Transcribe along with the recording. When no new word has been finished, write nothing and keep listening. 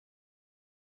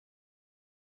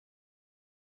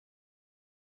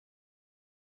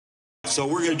So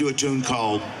we're going to do a tune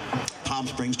called Palm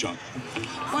Springs Junk.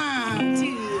 1,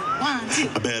 2, 1, 2.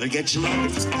 I better get your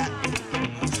luggage back.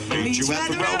 Meet you at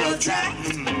the railroad track.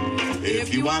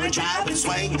 If you want to drive and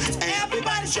swing,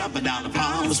 everybody's jumping down to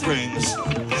Palm Springs.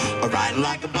 Riding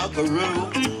like a buckaroo,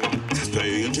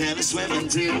 playing tennis, swimming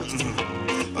too.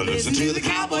 Listen to the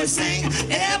cowboys sing,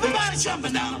 everybody's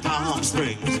jumping down to Palm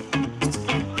Springs.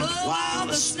 While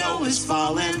the snow is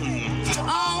falling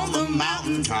on the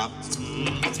mountaintop,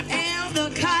 and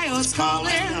the coyotes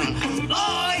calling,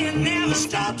 oh, it never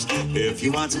stops. If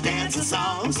you want to dance a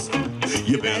songs,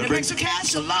 you better bring some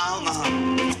cash along.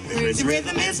 Crazy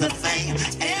rhythm is the thing,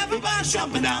 everybody's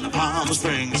jumping down to Palm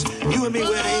Springs. You and me,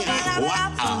 Whitney.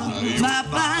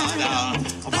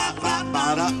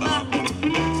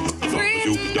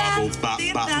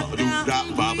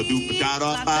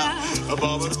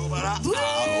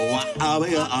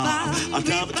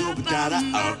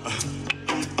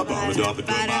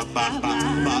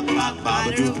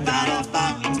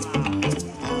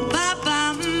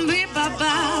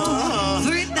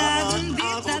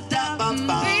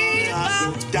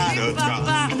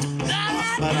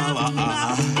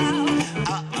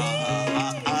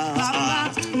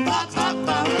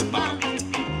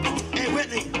 Hey,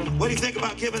 Whitney, what do you think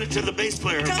about giving it to the bass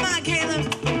player? Come on,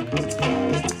 Caleb.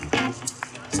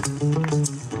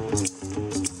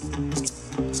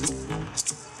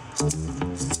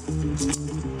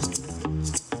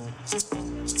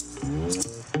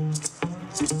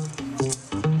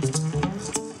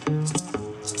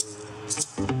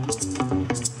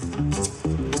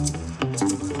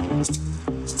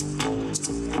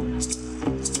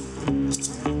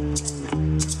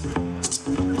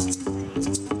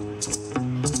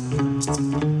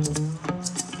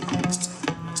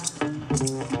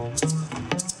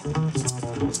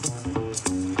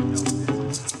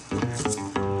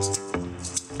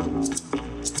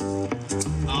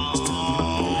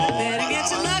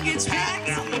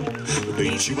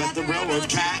 Meet you at the railroad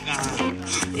track.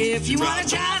 If you want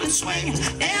to drive and swing,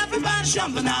 everybody's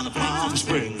jumping down to Palm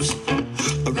Springs.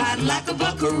 riding like a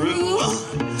buckaroo,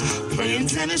 Playing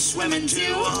tennis, swimming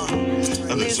too.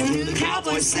 listen to the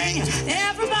cowboys sing,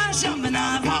 everybody's jumping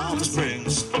on Palm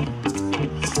Springs.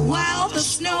 while the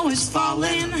snow is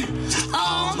falling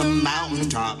on the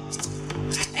Mountaintop.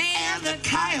 and the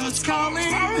coyotes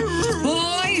calling.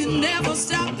 Boy, you never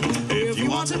stop. If you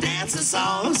want to dance the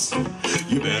songs,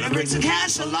 you better bring some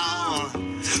cash along.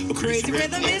 Crazy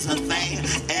rhythm is the thing,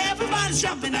 Everybody's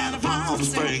jumping down to Palm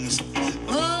Springs.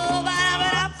 oh,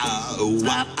 ba-da-ba-da.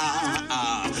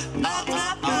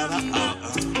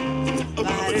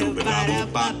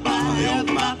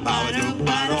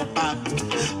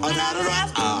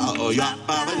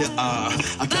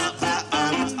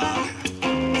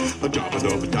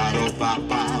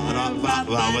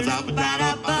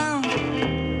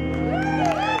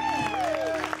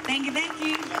 Thank you.